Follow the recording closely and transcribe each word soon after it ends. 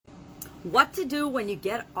What to do when you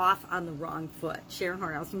get off on the wrong foot. Sharon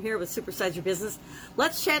Hornhouse, I'm here with Supersize Your Business.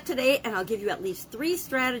 Let's chat today, and I'll give you at least 3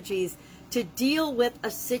 strategies to deal with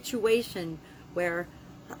a situation where,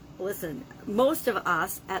 listen, most of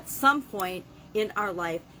us at some point in our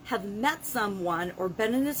life have met someone or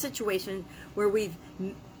been in a situation where we've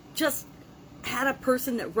just had a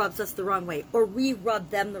person that rubs us the wrong way, or we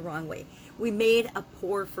rubbed them the wrong way. We made a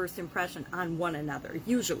poor first impression on one another,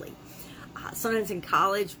 usually. Sometimes in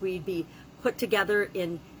college, we'd be put together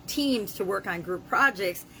in teams to work on group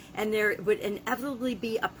projects, and there would inevitably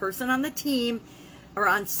be a person on the team or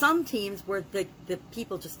on some teams where the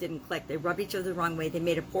people just didn't click. They rubbed each other the wrong way. They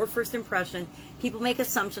made a poor first impression. People make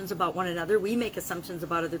assumptions about one another. We make assumptions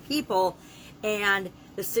about other people, and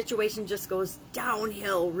the situation just goes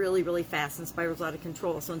downhill really, really fast and spirals out of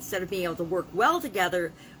control. So instead of being able to work well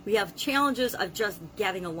together, we have challenges of just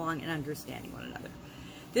getting along and understanding one another.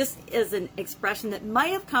 This is an expression that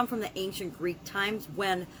might have come from the ancient Greek times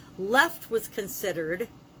when left was considered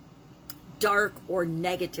dark or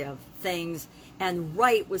negative things, and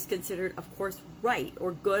right was considered, of course, right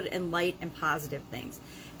or good and light and positive things.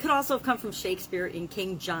 It could also have come from Shakespeare in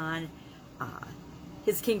King John,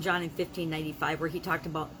 his King John in 1595, where he talked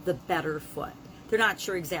about the better foot. They're not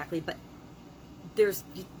sure exactly, but there's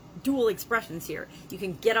dual expressions here. You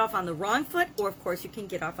can get off on the wrong foot, or of course you can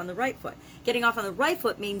get off on the right foot. Getting off on the right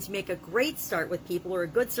foot means you make a great start with people or a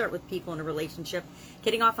good start with people in a relationship.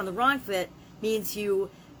 Getting off on the wrong foot means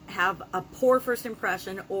you have a poor first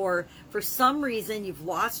impression, or for some reason you've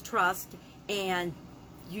lost trust and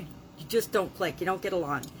you just don't click, you don't get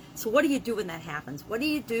along. So what do you do when that happens? What do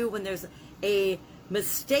you do when there's a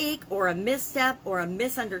mistake or a misstep or a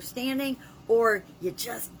misunderstanding, or you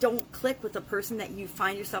just don't click with the person that you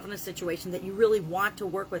find yourself in a situation that you really want to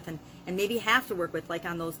work with and maybe have to work with, like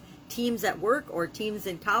on those teams at work or teams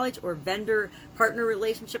in college or vendor-partner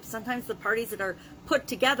relationships? Sometimes the parties that are put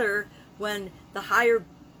together when the higher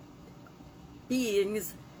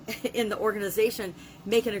beings in the organization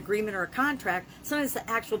make an agreement or a contract, sometimes the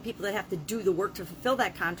actual people that have to do the work to fulfill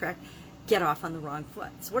that contract get off on the wrong foot.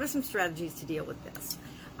 So what are some strategies to deal with this?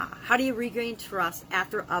 How do you regain trust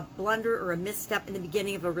after a blunder or a misstep in the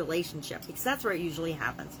beginning of a relationship? Because that's where it usually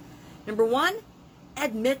happens. Number 1,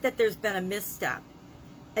 admit that there's been a misstep.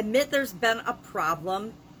 Admit there's been a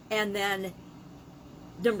problem. And then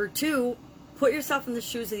number 2, put yourself in the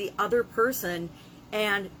shoes of the other person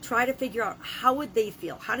and try to figure out how would they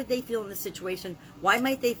feel? How did they feel in the situation? Why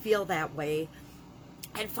might they feel that way?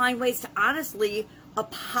 And find ways to honestly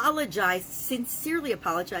apologize, sincerely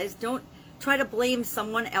apologize. Don't try to blame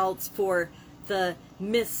someone else for the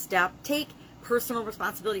misstep. Take personal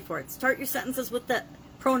responsibility for it. Start your sentences with the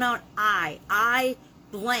pronoun I. I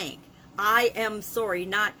blank. I am sorry.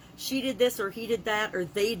 Not she did this or he did that or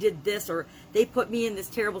they did this or they put me in this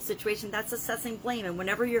terrible situation. That's assessing blame. And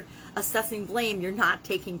whenever you're assessing blame, you're not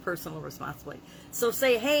taking personal responsibility. So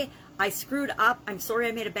say, hey, I screwed up. I'm sorry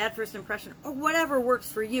I made a bad first impression, or whatever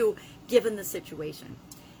works for you given the situation.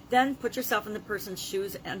 Then put yourself in the person's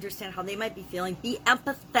shoes and understand how they might be feeling. Be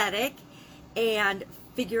empathetic and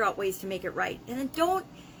figure out ways to make it right. And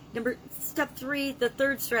then step 3, the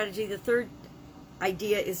third strategy, the third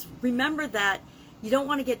idea is remember that you don't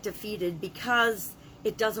want to get defeated because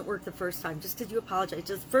it doesn't work the first time. Just because you apologize,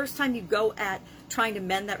 just the first time you go at trying to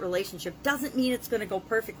mend that relationship doesn't mean it's going to go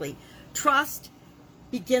perfectly. Trust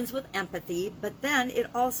begins with empathy, but then it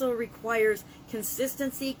also requires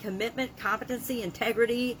consistency, commitment, competency,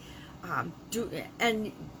 integrity,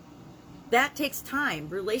 and that takes time.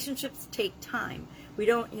 Relationships take time. We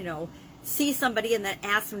don't, see somebody and then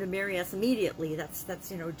ask them to marry us immediately. That's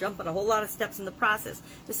jumping a whole lot of steps in the process.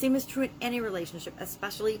 The same is true in any relationship,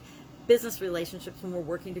 especially business relationships when we're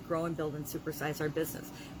working to grow and build and supersize our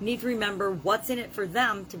business. We need to remember what's in it for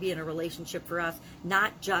them to be in a relationship for us,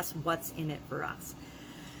 not just what's in it for us.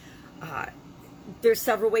 There's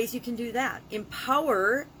several ways you can do that.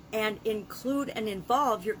 Empower and include and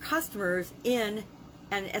involve your customers in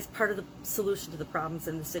and as part of the solution to the problems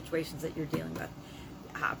and the situations that you're dealing with.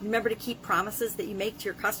 Remember to keep promises that you make to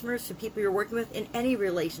your customers, to people you're working with in any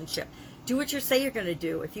relationship. Do what you say you're going to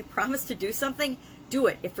do. If you promise to do something, do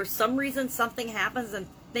it. If for some reason something happens and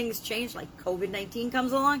things change, like COVID-19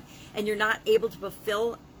 comes along, and you're not able to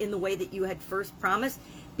fulfill in the way that you had first promised,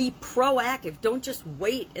 be proactive. Don't just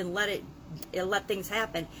wait and let things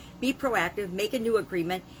happen. Be proactive, make a new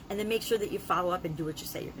agreement, and then make sure that you follow up and do what you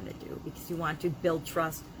say you're going to do, because you want to build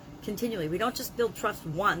trust continually. We don't just build trust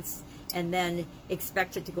once and then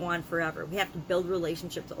expect it to go on forever. We have to build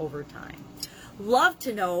relationships over time. Love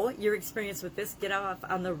to know your experience with this. Get off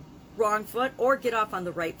on the wrong foot or get off on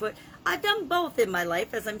the right foot. I've done both in my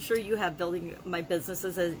life, as I'm sure you have building my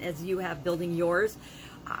businesses, as you have building yours.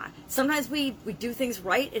 Sometimes we do things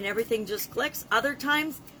right and everything just clicks. Other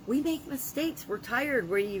times we make mistakes. We're tired.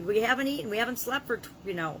 We haven't eaten. We haven't slept for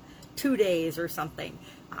 2 days or something.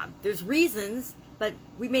 There's reasons, but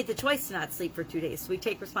we made the choice to not sleep for 2 days. So we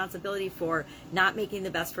take responsibility for not making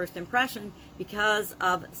the best first impression because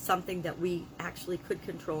of something that we actually could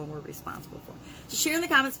control and were responsible for. So share in the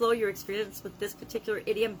comments below your experience with this particular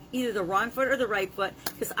idiom, either the wrong foot or the right foot,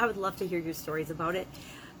 because I would love to hear your stories about it.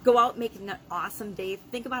 Go out, make an awesome day.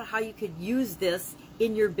 Think about how you could use this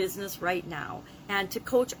in your business right now and to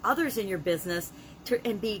coach others in your business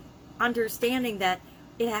and be understanding that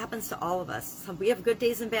it happens to all of us. So we have good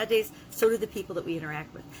days and bad days. So do the people that we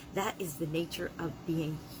interact with. That is the nature of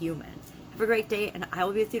being human. Have a great day, and I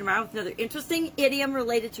will be with you tomorrow with another interesting idiom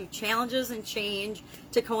related to challenges and change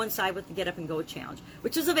to coincide with the Get Up and Go Challenge,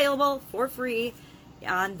 which is available for free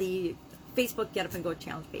on the Facebook Get Up and Go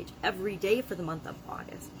Challenge page every day for the month of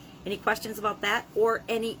August. Any questions about that or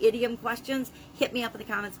any idiom questions, hit me up in the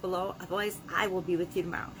comments below. Otherwise, I will be with you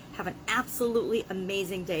tomorrow. Have an absolutely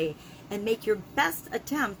amazing day and make your best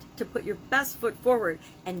attempt to put your best foot forward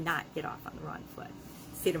and not get off on the wrong foot.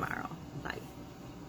 See you tomorrow. Bye.